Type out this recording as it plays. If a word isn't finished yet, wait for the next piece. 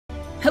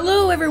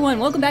Hello everyone,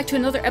 welcome back to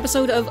another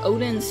episode of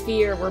Odin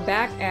Sphere. We're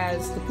back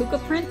as the Puka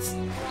Prince,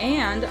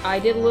 and I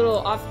did a little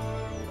off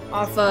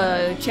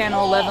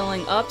channel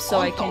leveling up so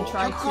I can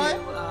try to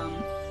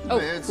oh,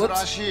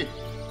 whoops.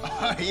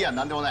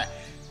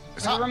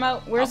 The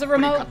remote? Where's the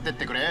remote?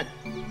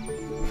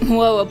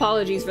 Whoa,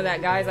 apologies for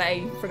that, guys.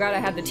 I forgot I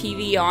had the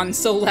TV on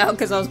so loud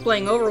because I was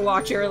playing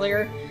Overwatch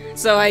earlier.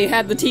 So I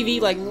had the TV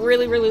like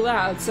really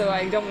loud, so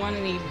I don't want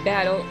any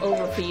bad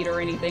overfeed or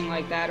anything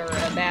like that, or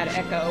a bad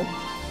echo.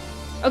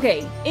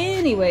 Okay,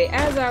 anyway,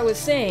 as I was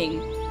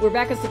saying, we're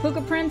back as the Puka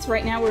Prince.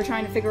 Right now we're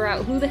trying to figure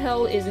out who the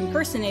hell is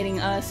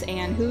impersonating us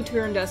and who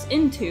turned us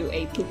into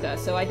a Puka.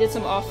 So I did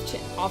some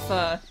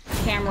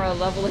off-camera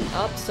leveling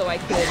up so I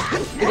could,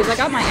 because I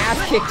got my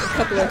ass kicked a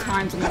couple of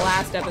times in the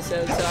last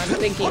episode, so I'm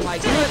thinking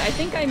like, you know what, I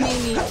think I may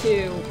need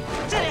to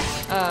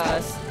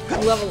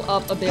level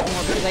up a bit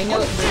more, because I know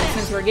that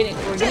since we're getting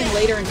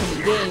later into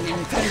the game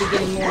and it's going to be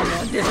getting more and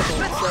more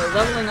difficult, so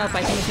leveling up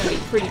I think is going to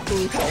be pretty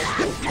crucial.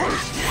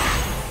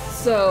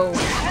 So,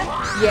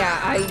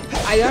 yeah, I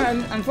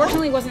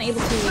unfortunately wasn't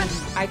able to,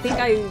 I think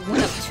I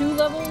went up 2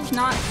 levels,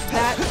 not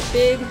that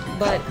big,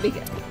 but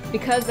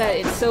because that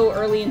it's so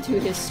early into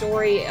his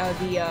story,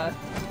 the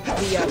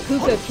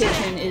Puka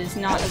kitchen is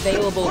not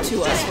available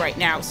to us right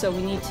now, so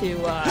we need to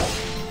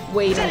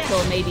wait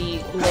until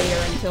maybe later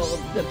until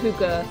the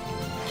Puka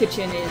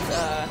kitchen is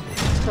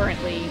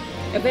currently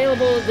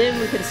available, then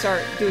we can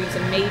start doing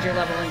some major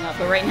leveling up.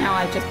 But right now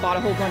I just bought a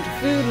whole bunch of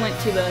food, went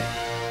to the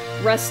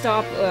rest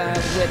stop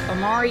with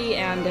Amari,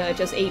 and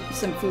just ate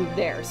some food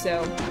there.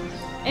 So,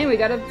 and we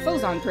got a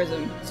Phozon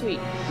prism. Sweet.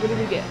 What did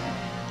we get?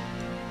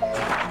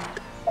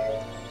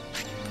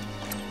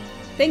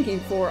 Thank you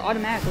for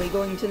automatically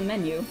going to the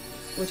menu,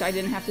 which I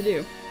didn't have to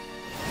do.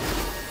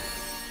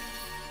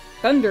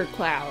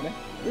 Thundercloud.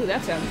 Ooh,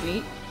 that sounds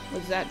neat. What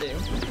does that do?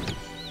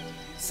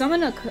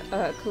 Summon a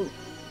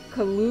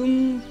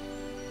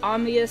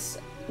calumnious...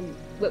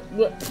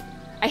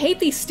 I hate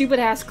these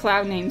stupid-ass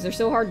cloud names. They're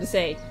so hard to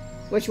say.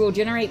 Which will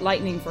generate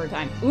lightning for a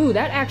time. Ooh,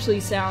 that actually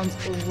sounds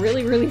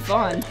really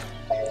fun.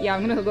 Yeah,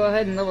 I'm gonna go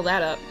ahead and level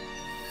that up.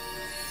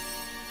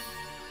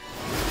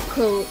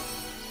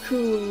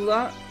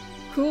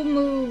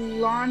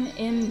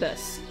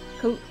 Cumulonimbus.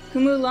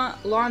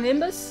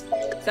 Cumulonimbus?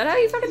 Is that how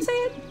you fucking say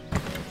it?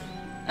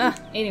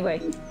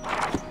 Anyway.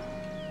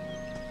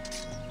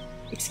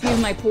 Excuse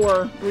my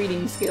poor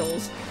reading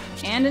skills.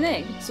 And an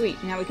egg.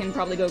 Sweet, now we can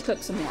probably go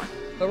cook some more.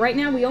 But right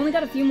now, we only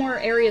got a few more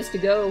areas to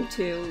go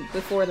to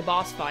before the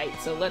boss fight,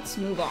 so let's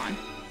move on.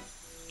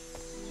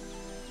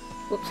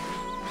 Whoops.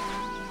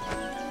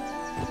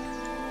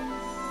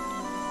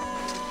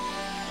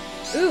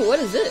 Ooh, what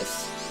is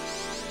this?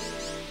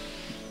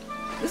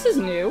 This is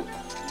new.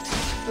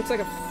 Looks like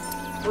a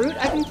fruit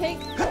I can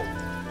take.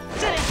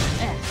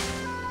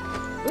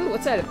 Ooh,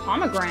 what's that? A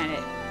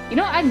pomegranate. You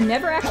know, I've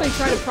never actually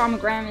tried a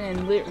pomegranate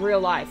in real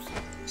life.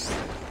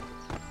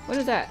 What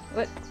is that?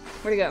 What?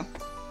 Where'd it go?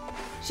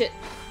 Shit.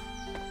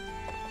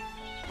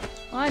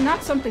 Well, I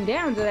knocked something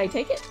down. Did I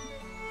take it?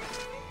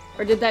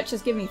 Or did that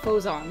just give me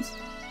Phozons?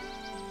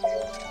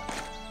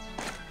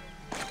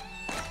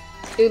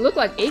 It looked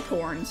like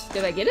acorns.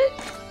 Did I get it?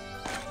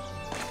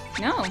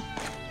 No.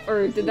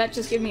 Or did that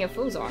just give me a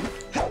Phozon?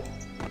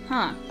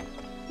 Huh.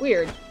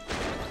 Weird.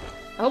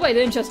 I hope I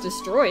didn't just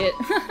destroy it.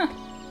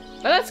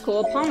 But that's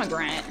cool.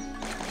 Pomegranate.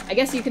 I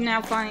guess you can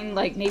now find,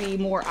 like, maybe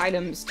more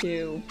items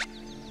to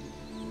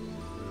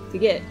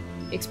get.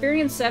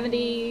 Experience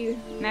 70,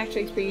 max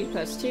HP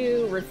plus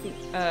 2,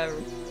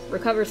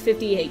 recovers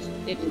 50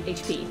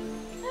 HP.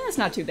 That's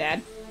not too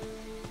bad.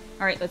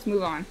 Alright, let's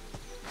move on.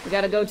 We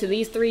gotta go to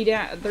these three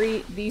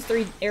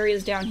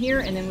areas down here,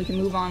 and then we can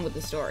move on with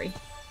the story.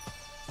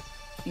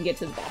 And get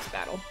to the boss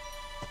battle.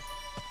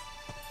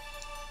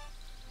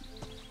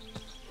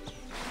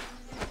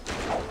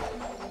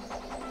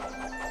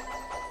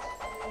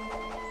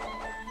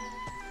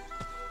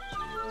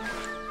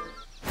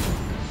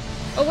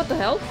 Oh, what the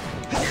hell?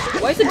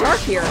 Why is it dark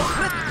here?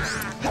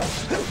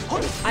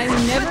 I've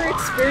never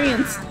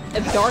experienced a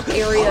dark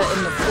area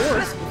in the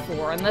forest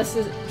before, unless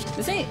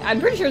this ain't.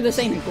 I'm pretty sure this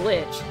ain't a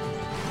glitch.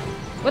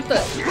 What the?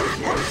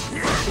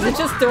 Is it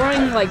just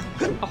throwing like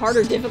a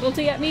harder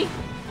difficulty at me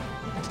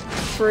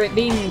for it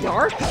being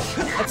dark?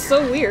 That's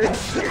so weird.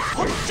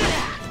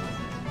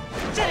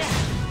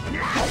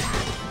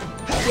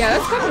 Yeah,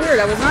 that's kind of weird.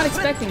 I was not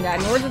expecting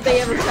that, nor did they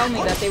ever tell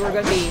me that they were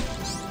going to be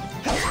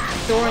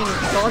throwing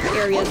dark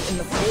areas in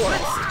the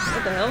forest.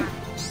 What the hell?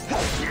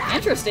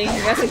 Interesting. I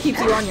guess it keeps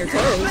you on your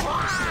toes.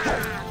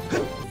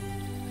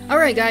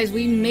 Alright guys,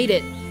 we made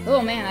it.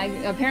 Oh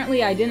man,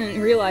 apparently I didn't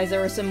realize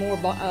there were some more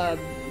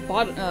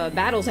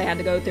battles I had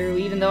to go through,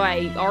 even though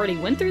I already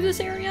went through this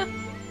area?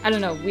 I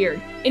don't know,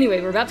 weird.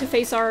 Anyway, we're about to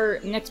face our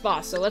next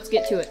boss, so let's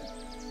get to it.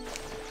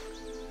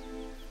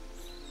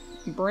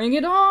 Bring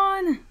it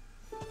on!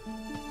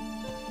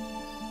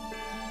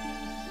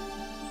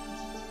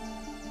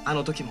 あ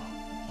の時も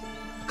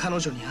彼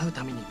女に会う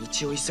ために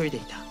道を急いでい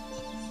た。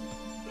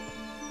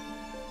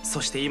そ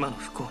して今の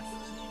不幸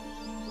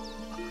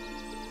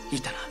に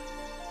いたな、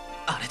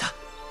あれだ。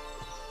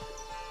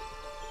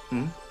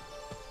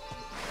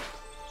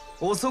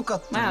遅か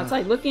った Wow, な。 it's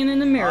like looking in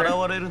the mirror.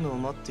 現れるのを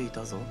待ってい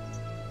たぞ。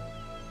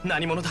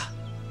何者だ。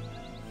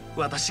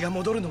私が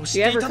戻るのを知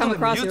Do っ you てい ever た come とで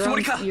も across 言う your つも own,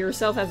 りか。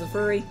 yourself as a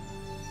furry?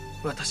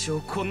 私を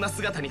こんな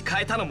姿に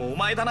変えたのもお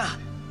前だな。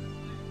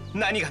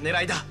何が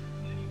狙いだ。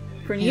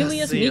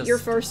 Cornelius, meet your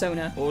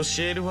fursona. 教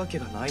えるわけ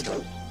がないだろ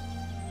う。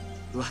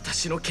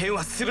私の剣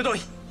は鋭い。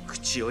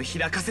口を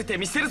開かせて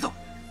みせるぞ。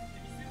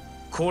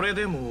これ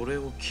でも俺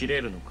を切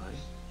れるのかい。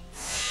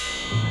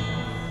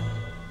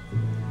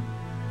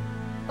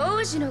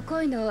王子の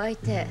恋のお相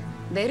手、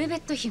ベルベッ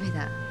ト姫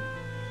だ。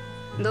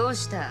どう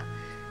した？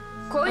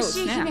恋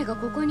しい姫が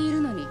ここにい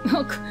るのに。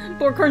Oh,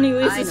 poor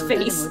Cornelius' 愛の歌で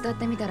も face. 歌っ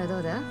てみたらど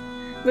うだ？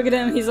 Look at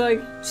him, he's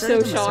like それ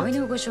so とも添い shocked.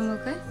 寝をご所望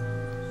かい？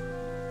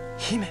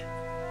姫、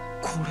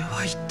これ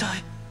は一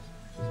体。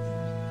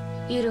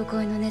色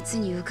恋の熱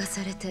に浮か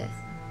されて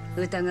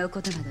疑う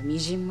ことなどみ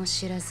じんも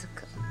知らず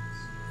か。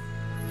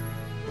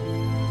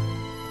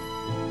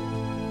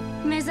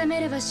目覚め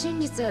れば真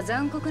実は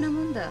残酷な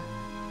もんだ。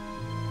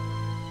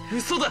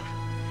嘘だ。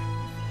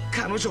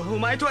彼女はお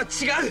前とは違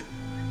う。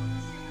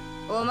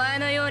お前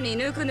のように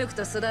ぬくぬく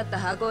と育った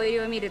箱入り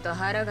を見ると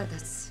腹が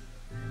立つ。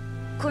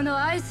この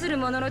愛する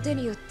者の手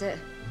によって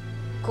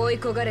恋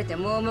焦がれて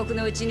盲目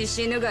のうちに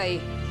死ぬがい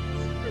い。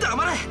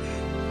黙れ。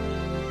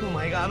お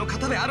前があの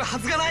方であるは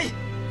ずがない。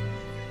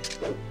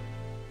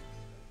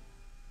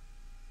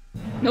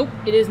 Nope,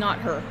 it is not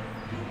her.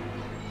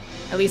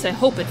 At least I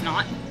hope it's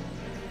not.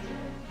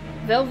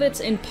 Velvet's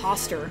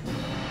imposter.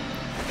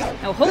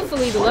 Now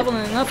hopefully the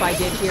leveling up I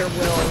did here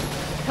will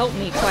help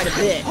me quite a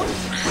bit.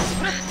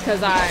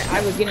 Because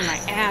I was getting my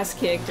ass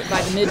kicked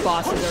by the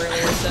mid-bosses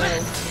earlier, so...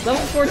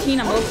 Level 14,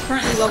 I'm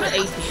currently level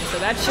 18, so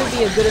that should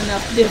be a good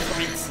enough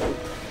difference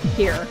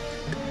here.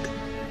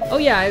 Oh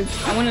yeah,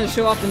 I wanted to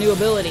show off the new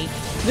ability.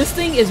 This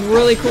thing is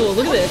really cool,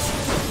 look at this.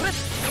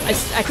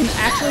 I can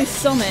actually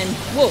summon...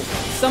 Whoa!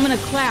 Summon a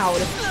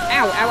cloud.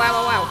 Ow, ow, ow,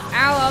 ow, ow.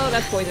 Ow, oh,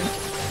 that's poison.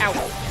 Ow.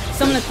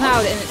 Summon a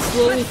cloud and it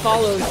slowly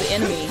follows the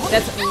enemy.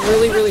 That's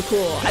really, really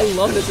cool. I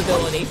love this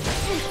ability.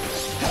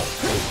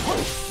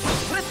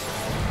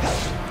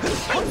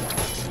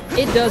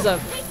 It does a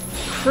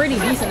pretty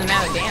decent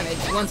amount of damage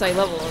once I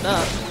level it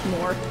up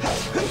more.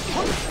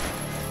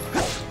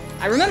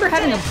 I remember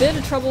having a bit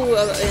of trouble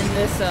in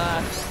this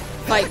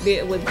fight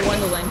with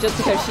Gwendolyn just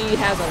because she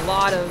has a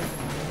lot of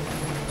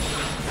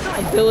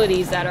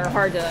abilities that are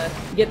hard to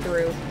get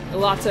through.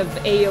 Lots of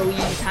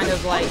AoE kind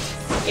of like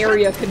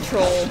area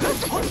control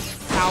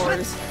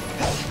powers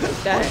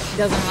that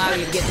doesn't allow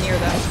you to get near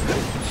them.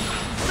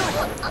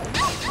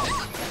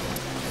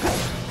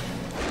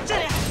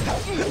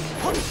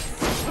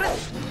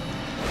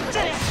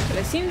 But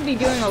I seem to be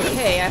doing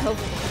okay, I hope.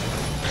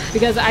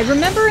 Because I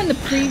remember in the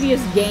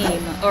previous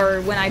game,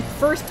 or when I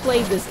first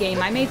played this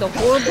game, I made the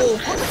horrible,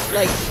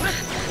 like,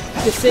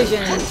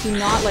 decision to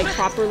not, like,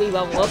 properly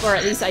level up, or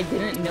at least I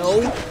didn't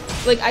know.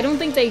 Like, I don't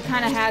think they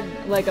kind of had,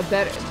 like, a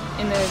better...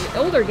 In the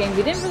older game,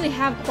 we didn't really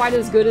have quite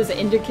as good as an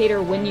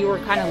indicator when you were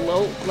kind of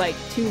low, like,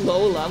 too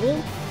low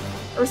level,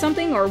 or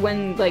something, or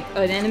when, like,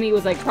 an enemy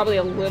was, like, probably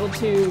a little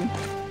too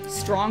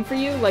strong for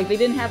you. Like, they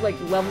didn't have, like,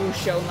 levels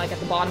shown, like, at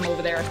the bottom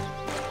over there.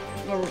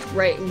 Or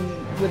right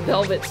with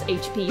Velvet's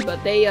HP,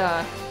 but they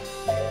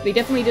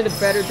definitely did a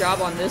better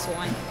job on this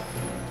one.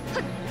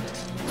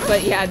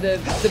 But yeah,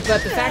 but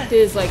the fact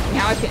is, like,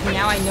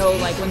 now I know,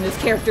 like, when this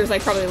character is,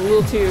 like, probably a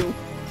little too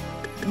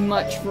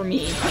much for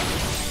me.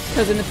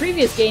 Because in the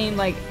previous game,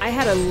 like, I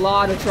had a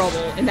lot of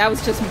trouble, and that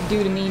was just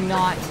due to me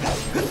not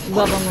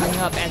leveling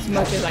up as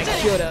much as I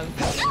should have.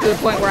 To the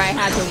point where I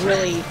had to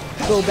really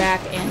go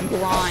back and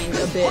grind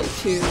a bit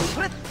to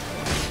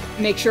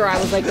make sure I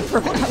was like a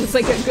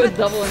good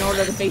level in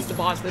order to face the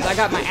boss, because I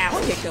got my ass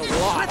kicked a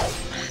lot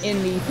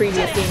in the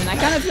previous game, and I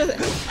kind of just,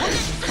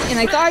 and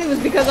I thought it was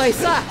because I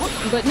sucked,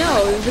 but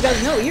no, it was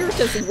because, no, you're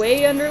just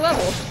way under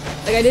level.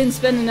 Like, I didn't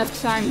spend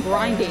enough time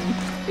grinding,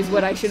 is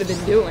what I should have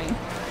been doing.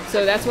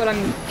 So that's what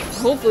I'm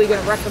hopefully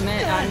going to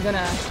recommend, I'm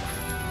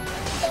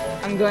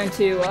going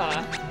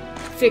to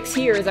fix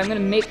here, is I'm going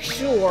to make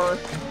sure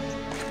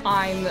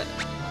I'm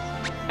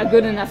a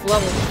good enough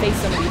level to face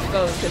some of these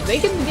foes, because they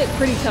can get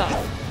pretty tough.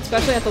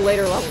 Especially at the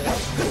later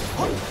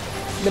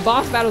levels. The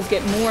boss battles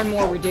get more and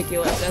more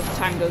ridiculous as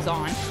time goes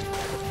on.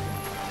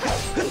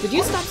 Did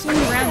you stop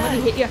swinging around? Let me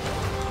hit you.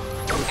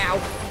 Ow.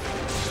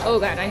 Oh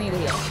god, I need a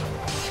heal.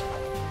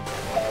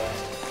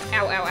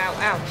 Ow, ow, ow,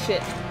 ow,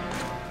 shit.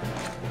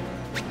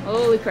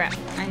 Holy crap.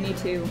 I need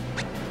to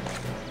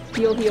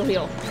heal, heal,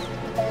 heal.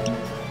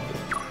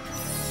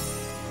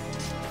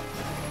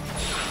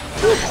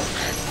 Whew.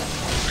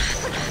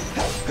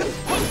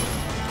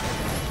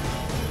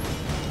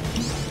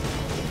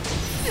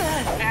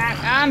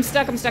 Ah, I'm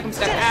stuck, I'm stuck, I'm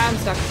stuck. Ah, I'm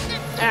stuck.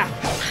 Ah,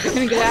 I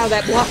couldn't get out of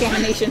that block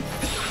animation.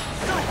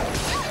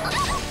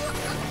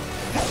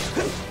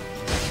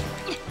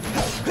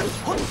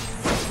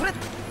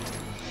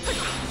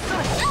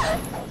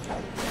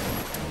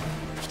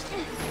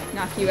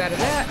 Knock you out of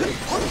that.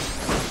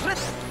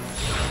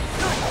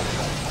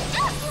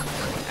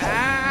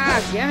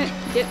 Ah, damn it.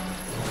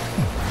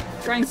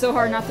 trying so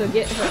hard not to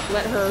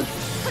let her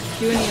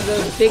do any of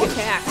those big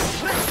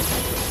attacks.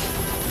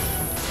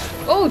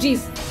 Oh,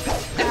 jeez!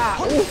 Ah,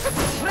 oof.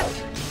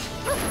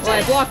 Well,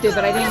 I blocked it,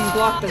 but I didn't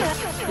block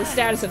the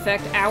status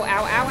effect. Ow, ow,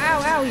 ow,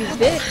 ow, ow, you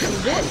bitch, you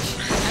bitch.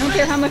 I don't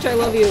care how much I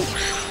love you.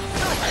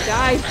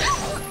 Die.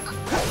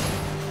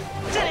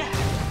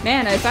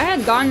 Man, if I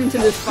had gotten into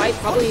this fight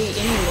probably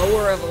any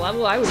lower of a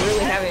level, I would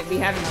really be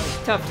having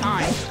a tough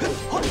time.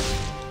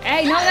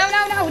 Hey, no, no,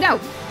 no, no, no!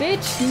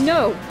 Bitch,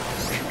 no!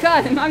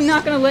 God, I'm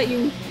not gonna let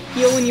you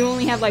heal when you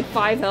only have like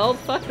 5 health.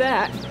 Fuck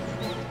that.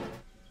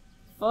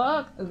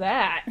 Fuck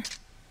that.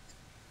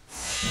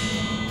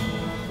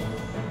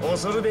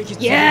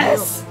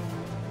 Yes!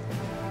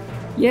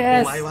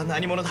 Yes!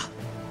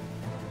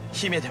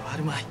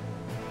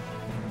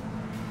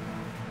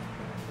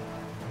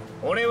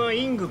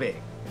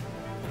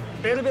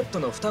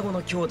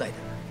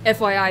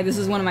 FYI, this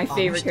is one of my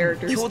favorite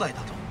characters.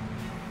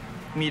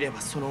 見れ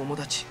ばその面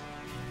立ち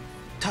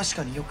確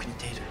かによく似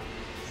ている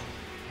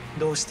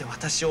どうして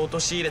私を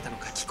陥れたの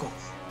か聞こう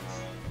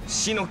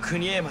死の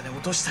国へまで落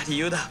とした理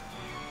由だ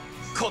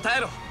答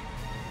えろ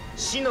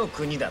死の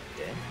国だっ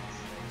て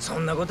そ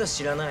んなことは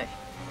知らない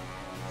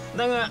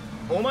だが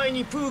お前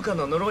にプーカ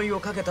の呪いを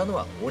かけたの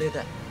は俺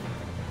だ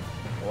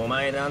お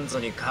前なんぞ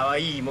に可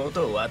愛い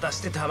妹を渡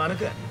してたまる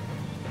か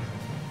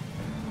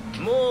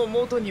もう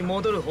元に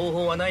戻る方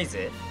法はない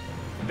ぜ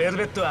ベル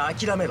ベットは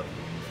諦めろ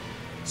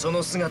そ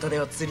の姿で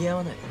は釣り合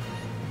わない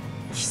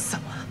貴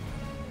様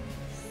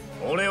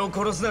俺を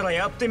殺すなら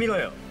やってみろ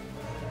よ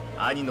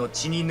兄の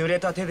血に濡れ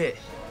た手で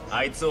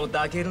あいつを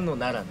抱けるの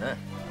ならな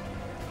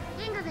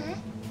イングベ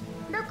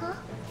どこ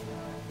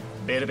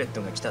ベルベッ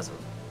トが来たぞ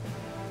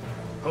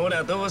ほ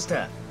らどうし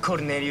たコ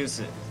ルネリウ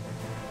ス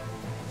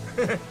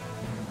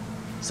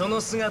そ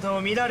の姿を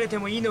見られて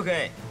もいいのか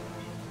い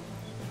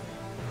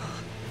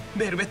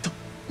ベルベット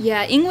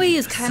Yeah, Ingwe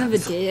is kind of a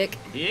dick.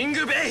 イン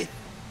グベイ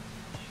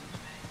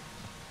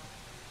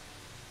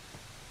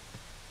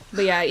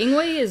But yeah,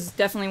 Ingwe is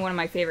definitely one of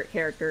my favorite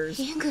characters.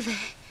 イングベ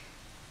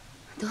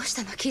どうし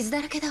たの傷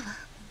だらけだわ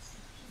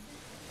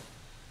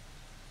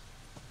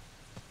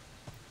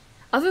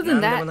Other than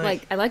that,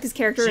 like, I like his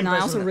character and I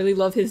also really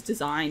love his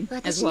design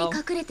as well.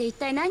 I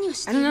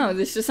don't know,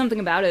 there's just something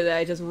about it that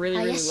I just really,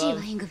 really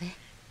love.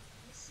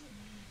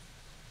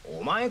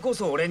 お前こ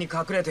そ俺に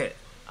隠れて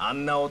あ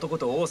んな男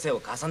と仰せを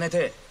重ね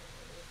て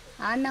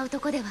あんな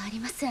男ではあり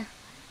ません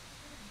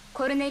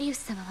コルネリウス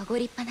様はご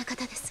立派な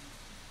方です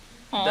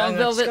Oh,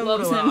 Velvet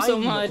loves him so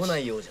much. 来な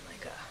いようじゃない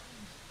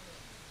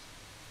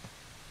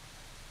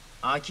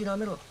か諦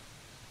めろ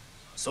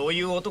そう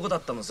いう男だ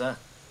ったのさ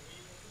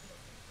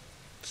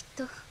きっ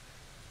と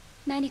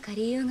何か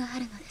理由があ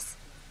るのです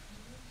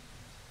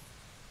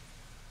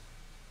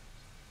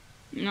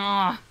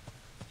Nah,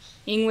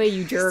 Ingwe,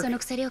 you jerk. その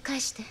鎖を返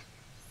して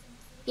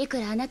いく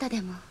らあなた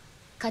でも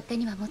勝手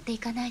には持ってい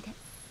かないで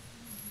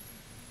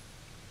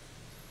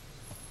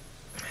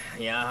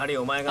やはり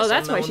お前がそん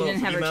なものを振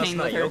り回す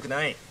のは良く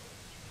ない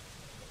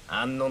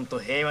安穏と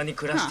平和に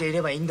暮らしてい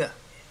ればいいんだ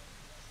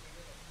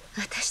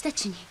私た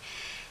ちに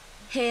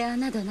平安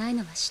などないの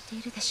は知って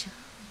いるでしょ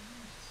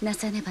うな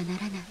さねばな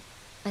らない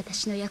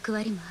私の役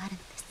割もあるの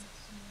です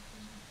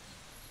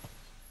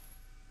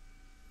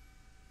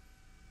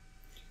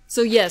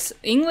So yes,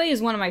 Ingwe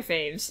is one of my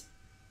faves.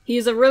 He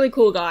is a really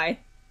cool guy.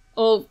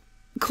 Well,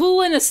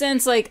 cool in a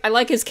sense, like, I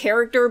like his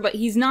character, but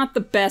he's not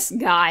the best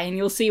guy, and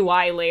you'll see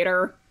why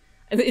later.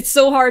 It's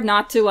so hard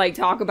not to, like,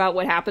 talk about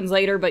what happens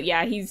later, but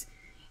yeah,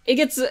 it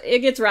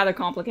gets rather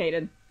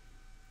complicated.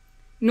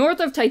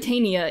 North of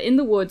Titania, in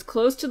the woods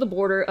close to the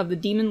border of the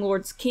Demon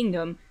Lord's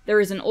kingdom,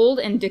 there is an old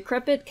and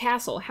decrepit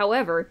castle.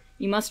 However,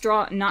 you must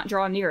not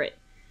draw near it.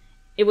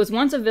 It was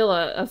once a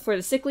villa for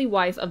the sickly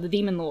wife of the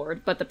Demon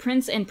Lord, but the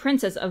prince and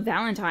princess of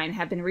Valentine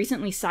have been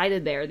recently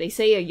sighted there. They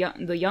say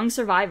the young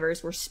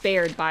survivors were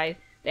spared by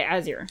the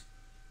Azir.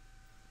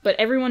 But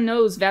everyone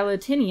knows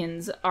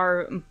Valentinians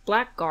are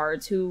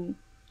blackguards who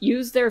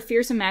use their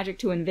fearsome magic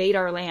to invade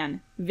our land.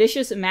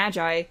 Vicious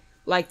magi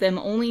like them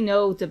only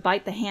know to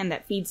bite the hand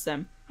that feeds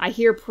them. I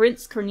hear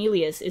Prince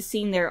Cornelius is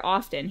seen there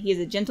often. He is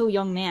a gentle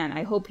young man.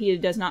 I hope he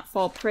does not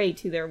fall prey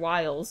to their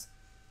wiles.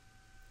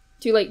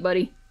 Too late,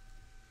 buddy.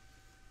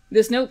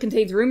 This note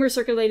contains rumors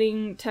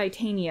circulating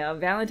Titania.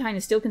 Valentine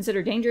is still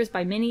considered dangerous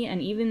by many, and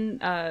even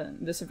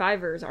the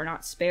survivors are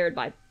not spared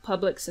by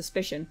public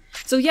suspicion.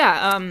 So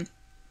yeah,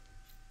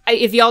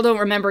 if y'all don't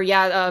remember,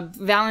 yeah,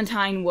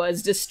 Valentine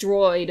was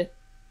destroyed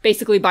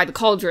basically by the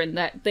cauldron,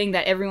 that thing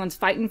that everyone's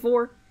fighting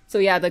for. So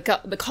yeah, the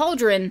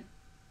cauldron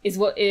is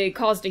what it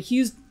caused a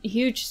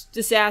huge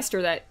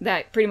disaster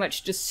that pretty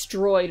much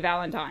destroyed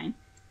Valentine.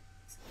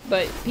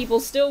 But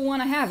people still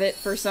want to have it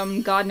for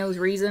some god knows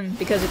reason,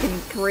 because it can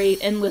create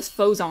endless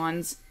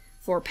phosons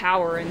for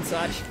power and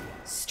such.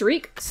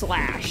 Streak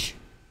slash.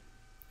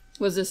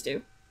 What does this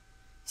do?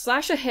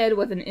 Slash ahead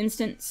with an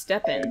instant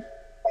step in.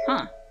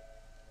 Huh.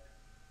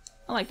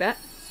 I like that.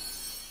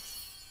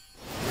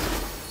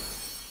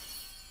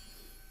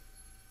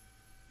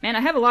 Man,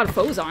 I have a lot of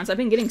phosons. I've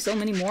been getting so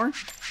many more.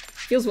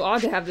 Feels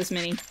odd to have this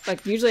many.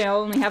 Like, usually I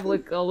only have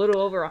like a little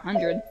over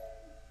 100.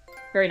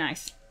 Very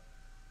nice.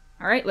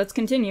 Alright, let's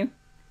continue.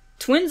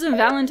 Twins and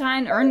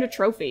Valentine earned a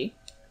trophy.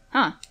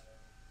 Huh.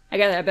 I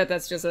bet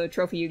that's just a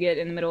trophy you get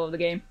in the middle of the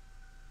game.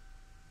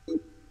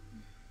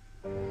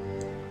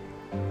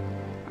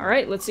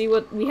 Alright, let's see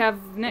what we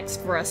have next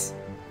for us.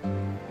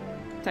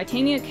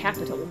 Titania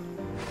Capital.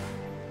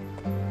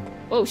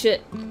 Oh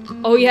shit.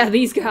 Oh yeah,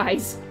 these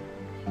guys.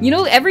 You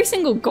know, every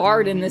single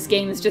guard in this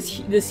game is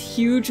just this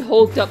huge,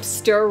 hulked up,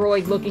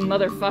 steroid-looking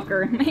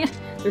motherfucker. Man,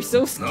 they're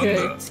so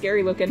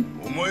scary looking.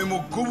 Do I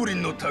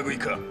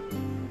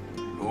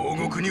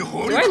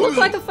look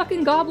like a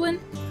fucking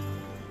goblin?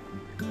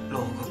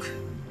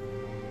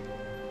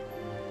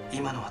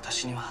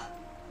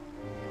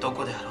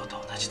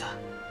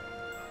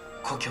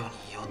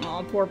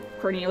 Oh, poor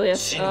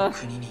Cornelius.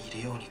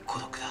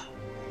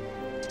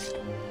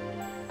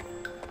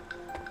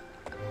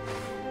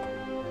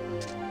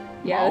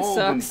 Yeah, this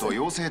sucks. I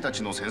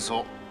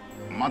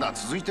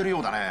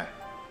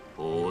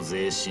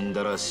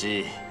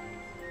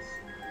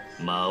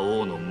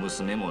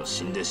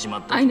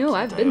know,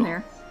 I've been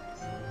there.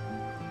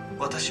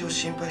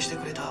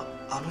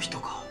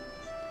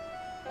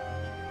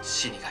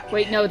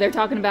 Wait, no, they're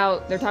talking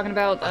about the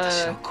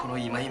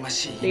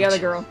other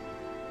girl.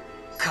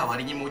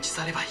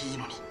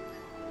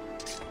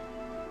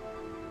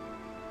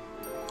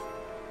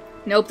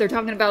 Nope, they're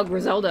talking about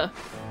Griselda,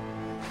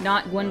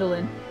 not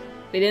Gwendolyn.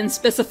 They didn't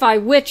specify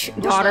which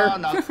daughter.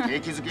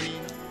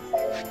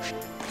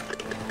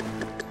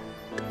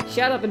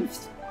 Shut up and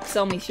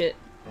sell me shit.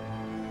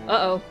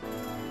 Uh-oh.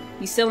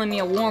 He's selling me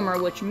a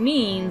warmer, which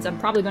means I'm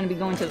probably going to be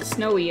going to the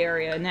snowy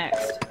area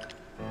next.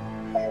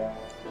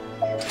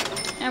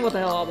 And what the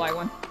hell, I'll buy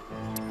one.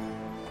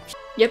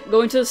 Yep,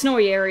 going to the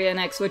snowy area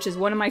next, which is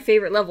one of my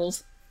favorite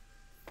levels.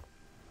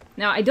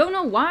 Now, I don't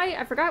know why.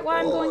 I forgot why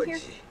I'm going here.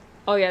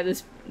 Oh yeah,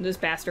 this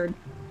bastard.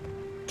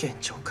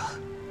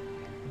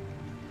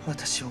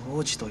 私を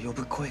王子と呼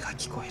ぶ声が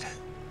聞こえる。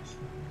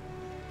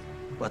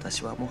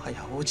私はもは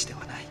や王子では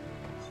ない。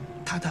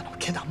ただの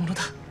けだもの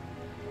だ。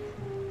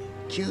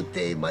宮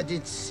廷魔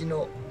術師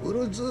のウ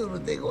ルズー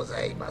ルでご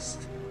ざいます。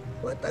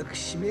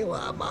私め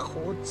は魔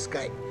法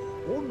使い。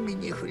恩義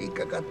に降り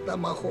かかった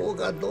魔法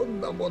がどん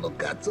なもの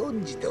か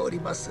存じており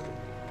ます。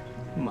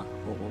魔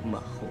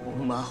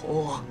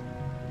法。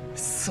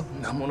そ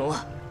んなもの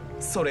は、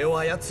それを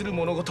操る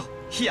者ごと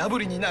火あぶ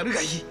りになる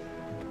がいい。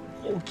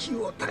お気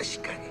を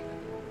確かに。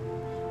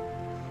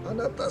あ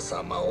なた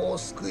様をお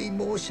救い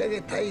申し上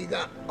げたい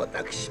が、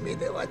私め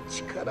では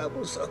力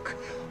不足。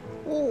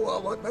王は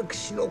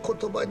私の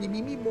言葉に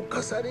耳も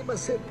貸されま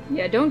せん。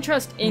Yeah, don't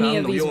trust any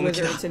of these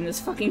wizards in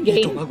this fucking game.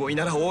 糸まごい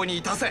なら王に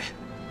いたせ。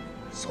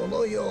そ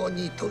のよう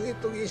にトゲ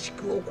トゲし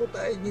くお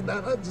答えに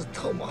ならず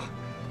とも、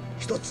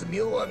一つ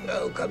妙案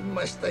が浮かび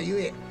ましたゆ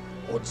え、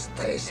お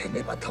伝えせ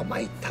ねばと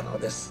参ったの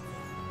です。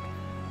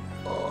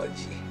王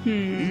子、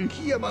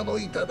雪山の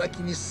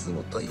頂に住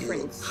むとい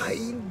うハイ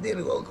ンデ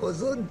ルをご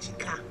存知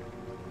か。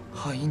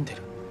ハインデ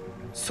ル、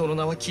その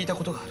名は聞いた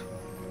ことがある。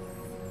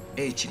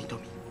英知に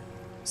富み、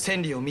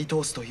千里を見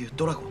通すという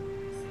ドラゴン。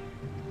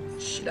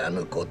知ら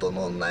ぬこと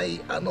のな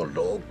いあの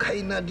老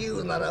快な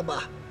竜なら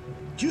ば、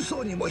呪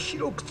詛にも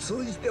広く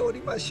通じてお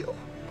りましょう。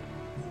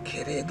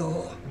けれ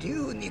ど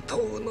竜に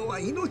問うのは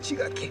命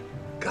がけ。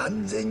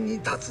眼前に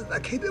立つ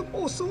だけで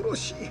も恐ろ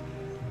しい。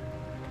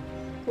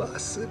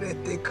忘れ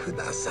てく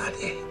ださ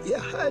れ。や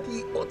は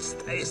りお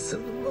伝えす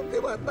るので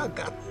はな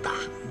かった。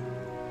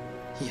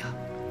いや、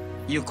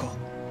ユコ、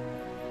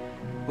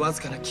わ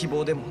ずかな希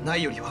望でもな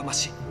いよりはま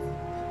し。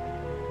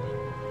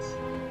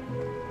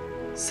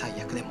最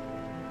悪でも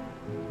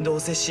どう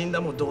せ死ん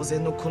だも同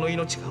然のこの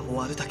命が終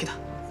わるだけだ。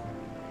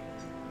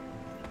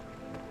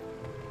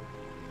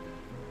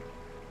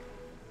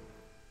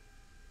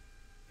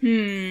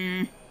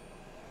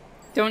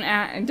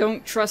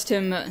Don't trust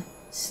him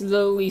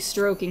slowly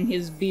stroking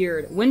his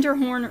beard.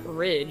 Winterhorn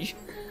Ridge.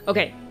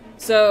 Okay,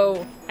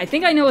 so I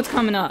think I know what's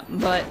coming up,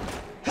 but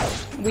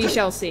we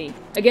shall see.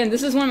 Again,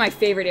 this is one of my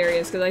favorite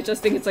areas because I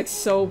just think it's like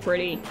so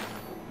pretty.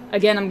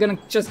 Again, I'm gonna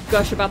just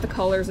gush about the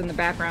colors and the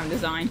background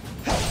design.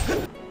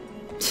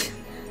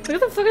 Look at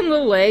the fucking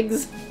little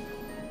legs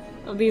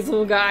of these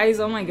little guys.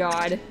 Oh my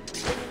god.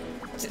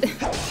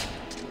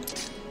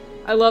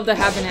 I love the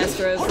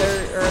Habanestras.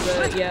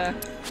 Yeah.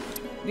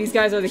 These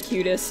guys are the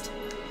cutest.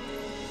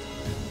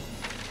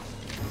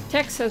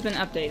 Text has been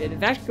updated.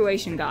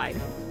 Evacuation guide.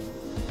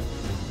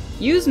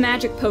 Use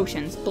magic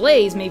potions.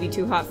 Blaze may be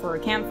too hot for a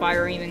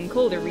campfire or even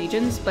colder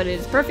regions, but it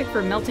is perfect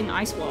for melting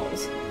ice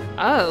walls.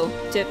 Oh,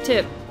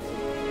 tip.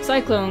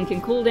 Cyclone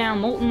can cool down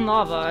molten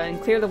lava and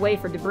clear the way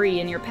for debris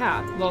in your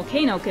path.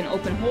 Volcano can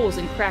open holes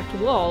in cracked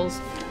walls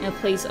in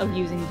place of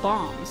using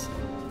bombs.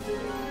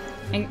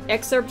 An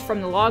excerpt from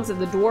the logs of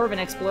the Dwarven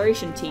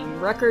exploration team.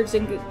 Records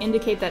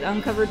indicate that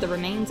uncovered the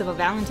remains of a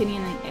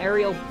Valentinian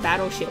aerial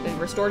battleship and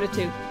restored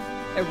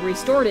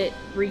it,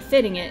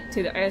 refitting it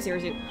to the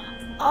S-Series.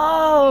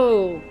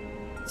 Oh!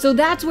 So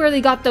that's where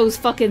they got those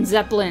fucking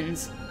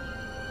Zeppelins.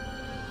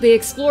 they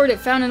explored it,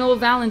 found an old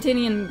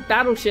Valentinian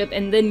battleship,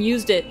 and then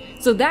used it.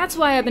 So that's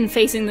why I've been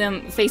facing,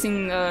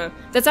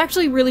 that's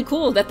actually really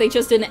cool that they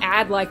just didn't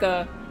add like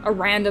a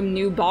random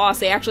new boss.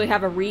 They actually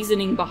have a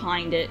reasoning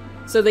behind it.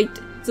 So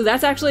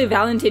that's actually a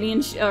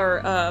Valentinian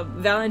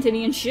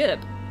ship.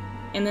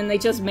 And then they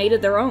just made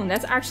it their own.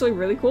 That's actually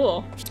really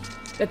cool.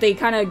 That they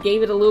kind of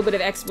gave it a little bit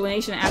of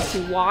explanation as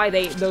to why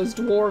those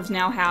dwarves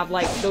now have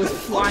like those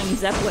flying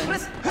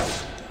zeppelins.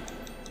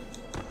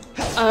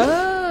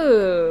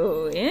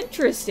 Oh,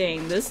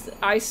 interesting. This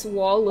ice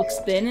wall looks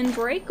thin and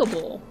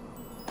breakable.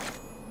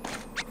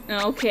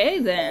 Okay,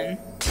 then.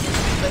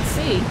 Let's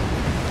see.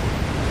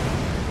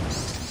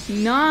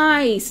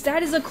 Nice!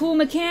 That is a cool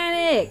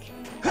mechanic!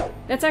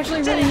 That's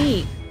actually really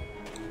neat.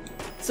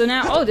 So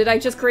now, oh, did I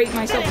just create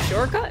myself a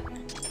shortcut?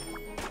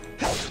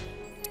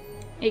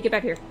 Hey, get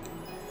back here.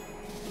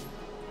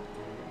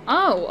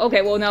 Oh,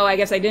 okay, well no, I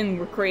guess I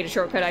didn't create a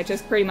shortcut. I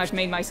just pretty much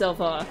made myself,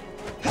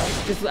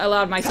 just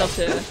allowed myself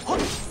to...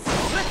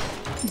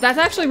 That's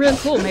actually really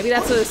cool. Maybe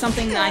that's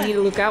something that I need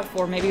to look out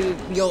for. Maybe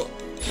they'll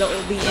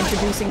be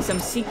introducing some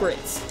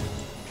secrets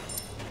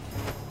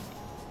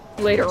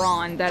later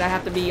on that I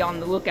have to be on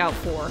the lookout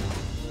for.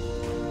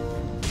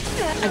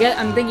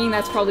 I'm thinking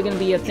that's probably going to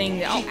be a thing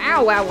that... Oh,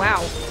 ow, ow,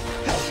 ow.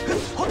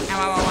 Ow,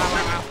 ow, ow,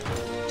 ow,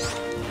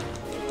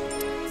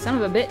 ow. Son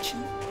of a bitch.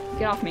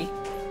 Get off me.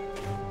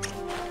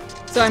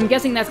 So I'm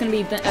guessing that's going to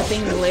be a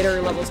thing in the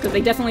later levels, because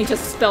they definitely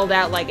just spelled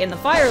out, like, in the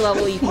fire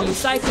level, you can use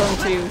Cyclone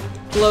to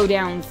blow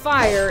down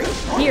fire.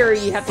 Here,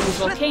 you have to use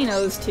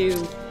volcanoes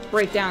to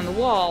break down the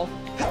wall.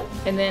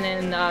 And then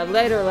in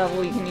later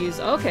level, you can use...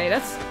 Okay,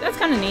 that's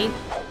kind of neat.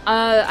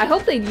 I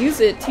hope they use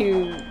it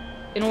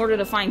in order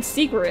to find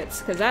secrets,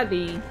 because that'd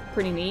be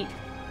pretty neat.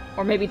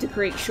 Or maybe to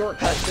create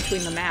shortcuts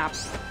between the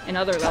maps and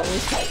other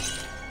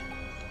levels.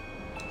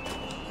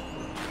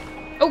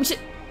 Oh, shit!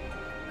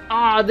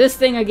 Ah, this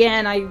thing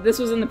again. This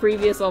was in the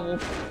previous level.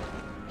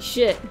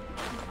 Shit.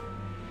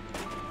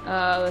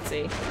 Let's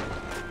see.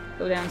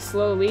 Go down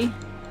slowly.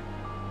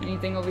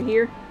 Anything over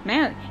here?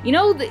 Man, you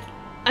know,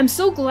 I'm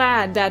so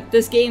glad that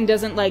this game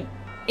doesn't, like...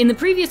 In the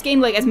previous game,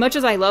 like, as much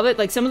as I love it,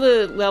 like, some of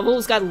the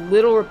levels got a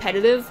little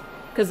repetitive,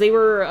 because they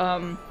were,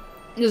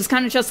 it was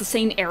kind of just the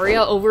same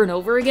area over and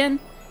over again.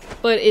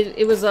 But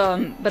it was,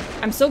 but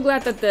I'm so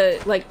glad that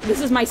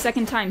this is my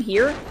second time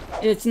here,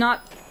 and it's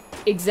not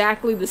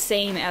exactly the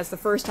same as the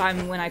first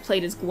time when I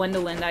played as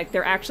Gwendolyn. Like,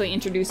 they're actually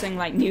introducing,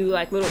 like, new,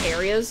 like, little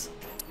areas.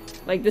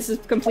 Like, this is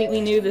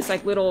completely new, this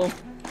little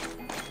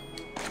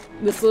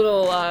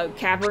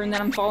cavern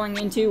that I'm falling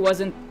into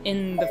wasn't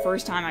in the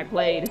first time I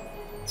played.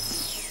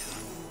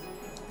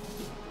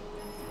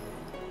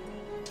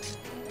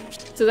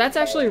 So that's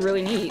actually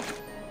really neat.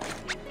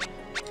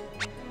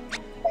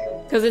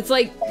 Because it's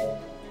like,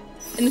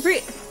 in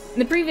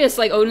the previous,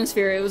 like, Odin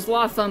Sphere, it was a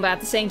lot of fun, but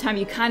at the same time,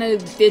 you kind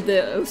of did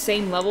the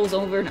same levels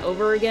over and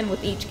over again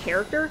with each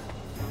character.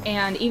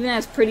 And even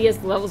as pretty as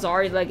the levels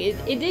are, like,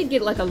 it did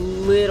get, like, a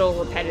little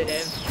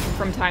repetitive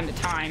from time to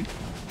time.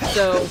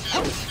 So,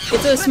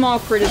 it's a small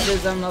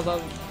criticism of a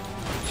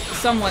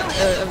somewhat,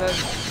 of a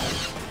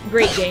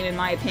great game in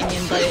my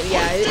opinion, but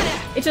yeah,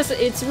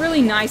 it's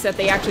really nice that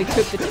they actually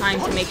took the time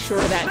to make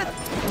sure that,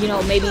 you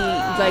know, maybe,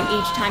 like,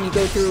 each time you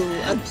go through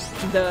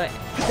the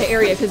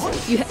area,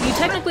 because you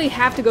technically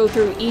have to go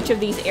through each of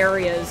these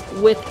areas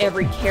with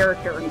every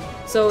character.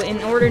 So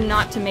in order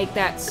not to make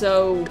that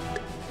so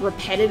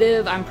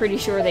repetitive, I'm pretty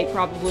sure they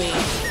probably,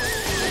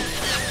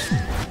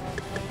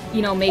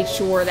 you know, made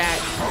sure that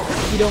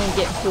you don't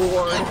get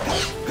bored.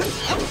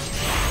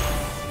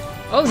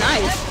 Oh,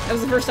 nice! That was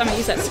the first time I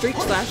used that Streak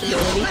Slash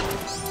ability.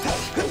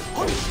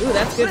 Ooh,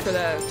 that's good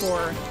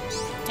for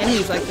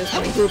enemies like this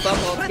when they group up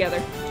all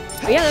together.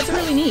 But yeah, that's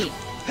really neat.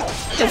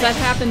 Because that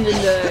happened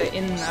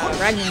in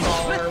Ragnar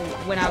Ball, or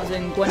when I was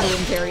in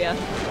Gwendolyn's area.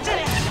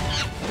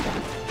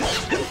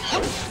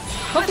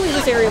 Hopefully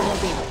this area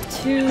won't be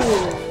too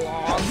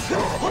long.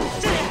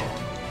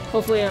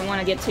 Hopefully I want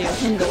to get to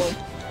Hindle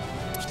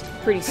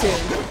pretty soon.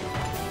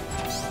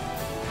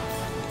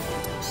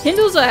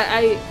 Hindle's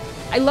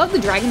I love the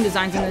dragon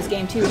designs in this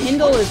game too.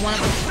 Hindle is one of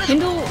them.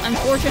 Hindle,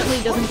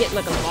 unfortunately, doesn't get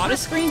like a lot of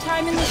screen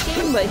time in this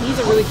game, but he's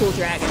a really cool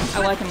dragon.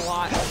 I like him a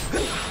lot.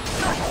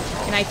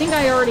 And I think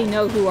I already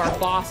know who our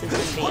boss is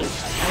going to be.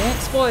 I won't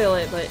spoil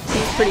it, but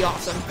he's pretty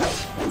awesome.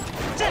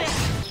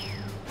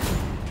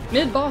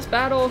 Mid-boss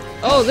battle.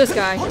 Oh, this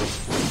guy.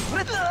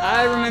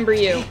 I remember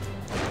you.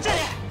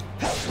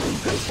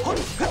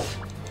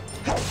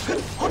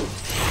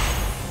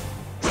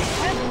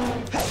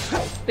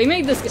 They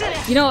made this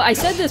guy, you know, I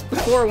said this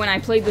before when I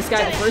played this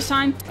guy the first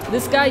time.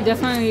 This guy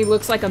definitely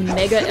looks like a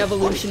mega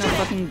evolution of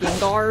fucking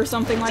Gengar or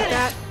something like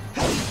that.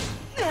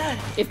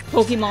 If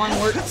Pokemon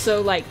weren't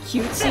so, like,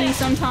 cutesy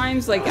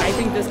sometimes, like, I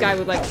think this guy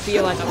would, like,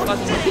 feel like a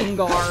fucking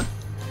Gengar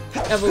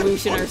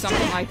evolution or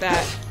something like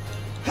that.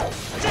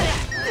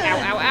 Ow,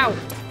 ow, ow.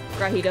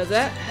 Forgot he does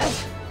that.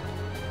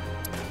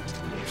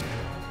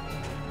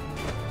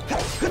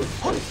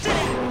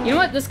 You know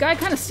what? This guy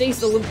kind of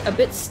stays a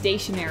bit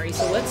stationary,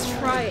 so let's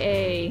try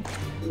a...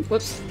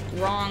 Whoops,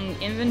 wrong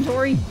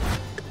inventory.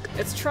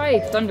 Let's try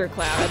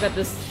Thundercloud. I bet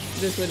this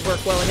would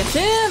work well against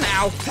him.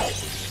 Ow.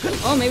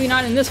 Oh, maybe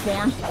not in this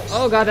form.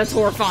 Oh god, that's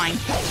horrifying.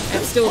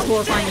 That's still as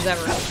horrifying as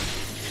ever.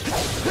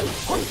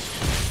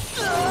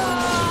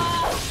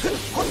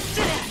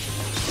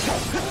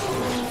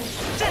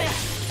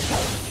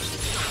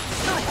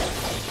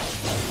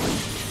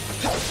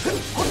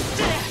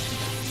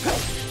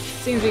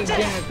 Seems to be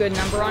getting a good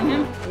number on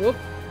him. Whoop.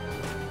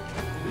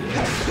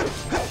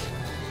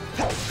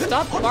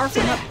 Stop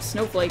barfing up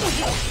snowflakes.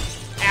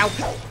 Ow.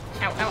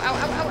 Ow, ow, ow,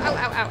 ow, ow, ow,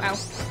 ow, ow, ow.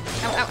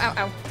 Ow, ow, ow,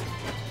 ow.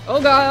 Oh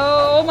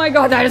god, oh my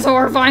god, that is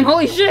horrifying.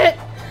 Holy shit!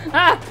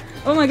 Ah!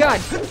 Oh my god.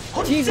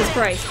 Jesus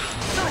Christ.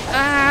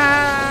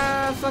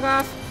 Ah, fuck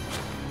off.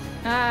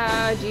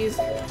 Ah, jeez.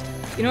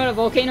 You know what, a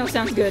volcano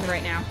sounds good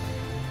right now.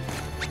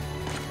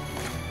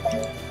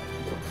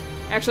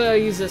 Actually, I'll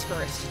use this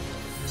first.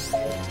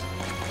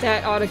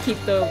 That ought to keep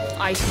the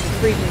ice from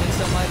freezing me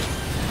so much.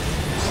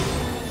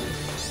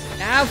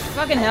 Ah,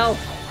 fucking hell.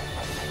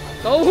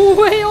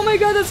 Oh, wait, oh my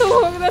god,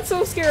 that's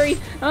so scary.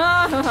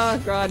 Ah,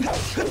 god.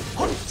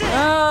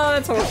 Oh,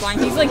 that's horrifying.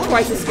 He's like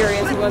twice as scary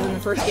as he was in the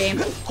first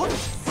game.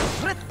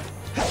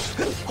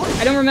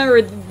 I don't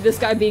remember this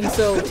guy being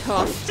so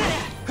tough.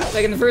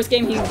 Like in the first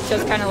game, he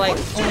just kind of like,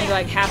 only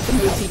like half the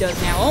moves he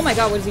does now. Oh my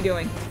god, what is he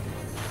doing?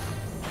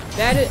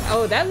 That is,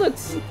 oh, that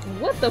looks,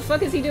 what the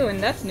fuck is he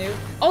doing? That's new.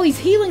 Oh, he's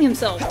healing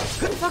himself.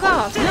 Fuck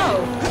off,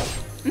 no.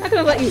 I'm not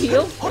gonna let you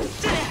heal.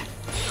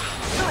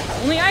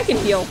 Only I can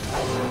heal.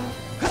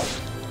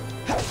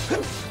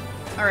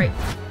 Alright.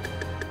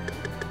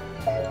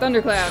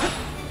 Thundercloud.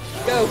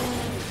 Go.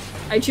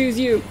 I choose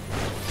you.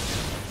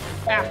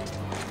 Ah.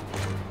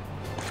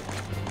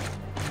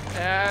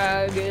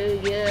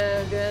 Good,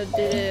 yeah,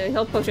 good.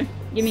 Health potion.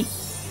 Gimme.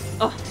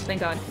 Oh, thank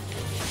god.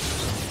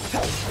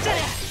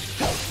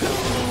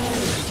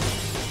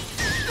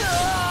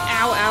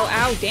 Ow, ow,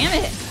 ow. Damn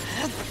it.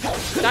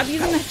 Stop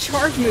using that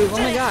charge move. Oh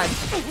my god.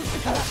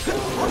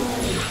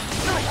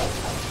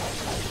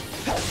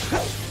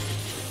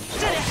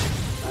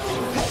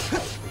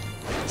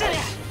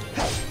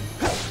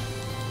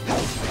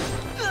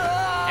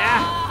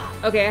 Ah.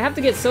 Okay, I have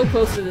to get so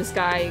close to this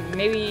guy.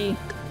 Maybe...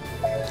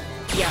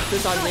 yeah,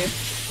 this ought to do.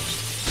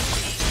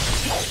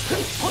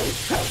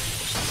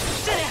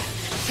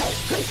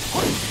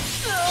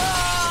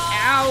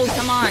 Ow,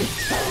 come on.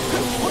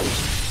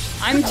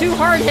 I'm too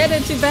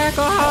hard-headed to back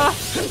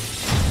off.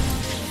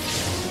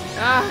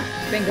 Ah,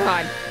 thank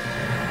god.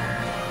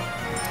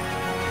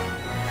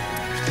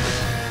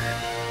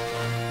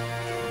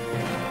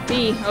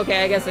 B.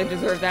 Okay, I guess I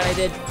deserve that. I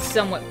did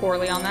somewhat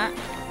poorly on that.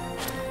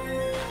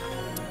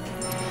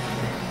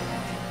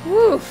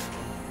 Woof.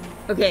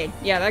 Okay,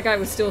 yeah, that guy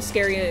was still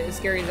scary as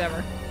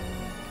ever.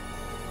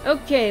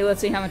 Okay, let's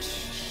see how much...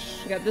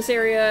 I got this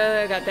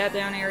area, I got that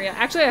down area.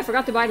 Actually, I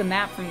forgot to buy the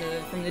map from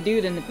the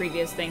dude in the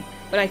previous thing.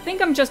 But I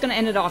think I'm just gonna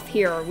end it off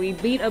here. We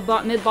beat a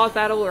mid-boss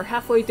battle, we're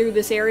halfway through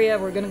this area,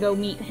 we're gonna go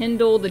meet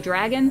Hindle the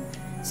dragon.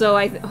 So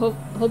I hope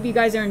you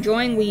guys are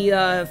enjoying. We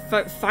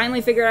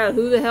finally figured out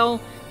who the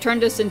hell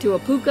turned us into a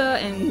puka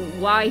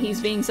and why he's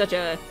being such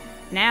an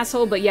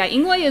asshole. But yeah,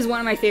 Ingwe is one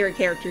of my favorite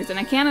characters, and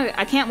I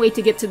can't wait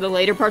to get to the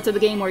later parts of the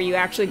game where you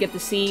actually get to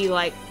see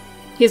like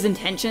his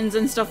intentions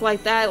and stuff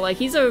like that. Like,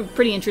 he's a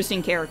pretty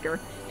interesting character,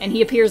 and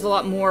he appears a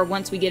lot more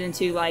once we get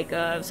into like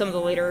some of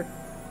the later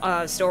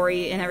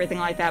story and everything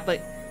like that.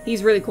 But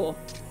he's really cool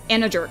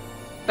and a jerk,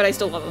 but I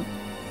still love him.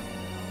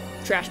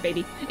 Trash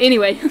baby.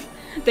 Anyway.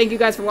 Thank you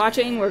guys for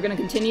watching. We're gonna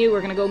continue.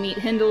 We're gonna go meet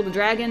Hindle the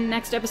dragon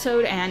next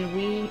episode,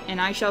 and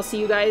I shall see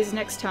you guys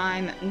next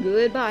time.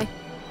 Goodbye.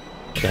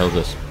 What the hell is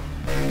this?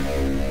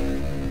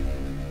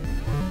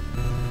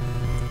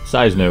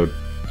 Size node.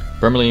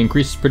 Permanently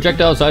increase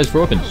projectile size for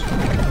weapons.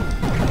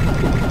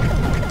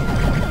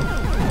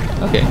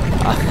 Okay.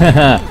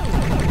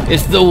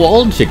 It's the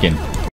wall chicken.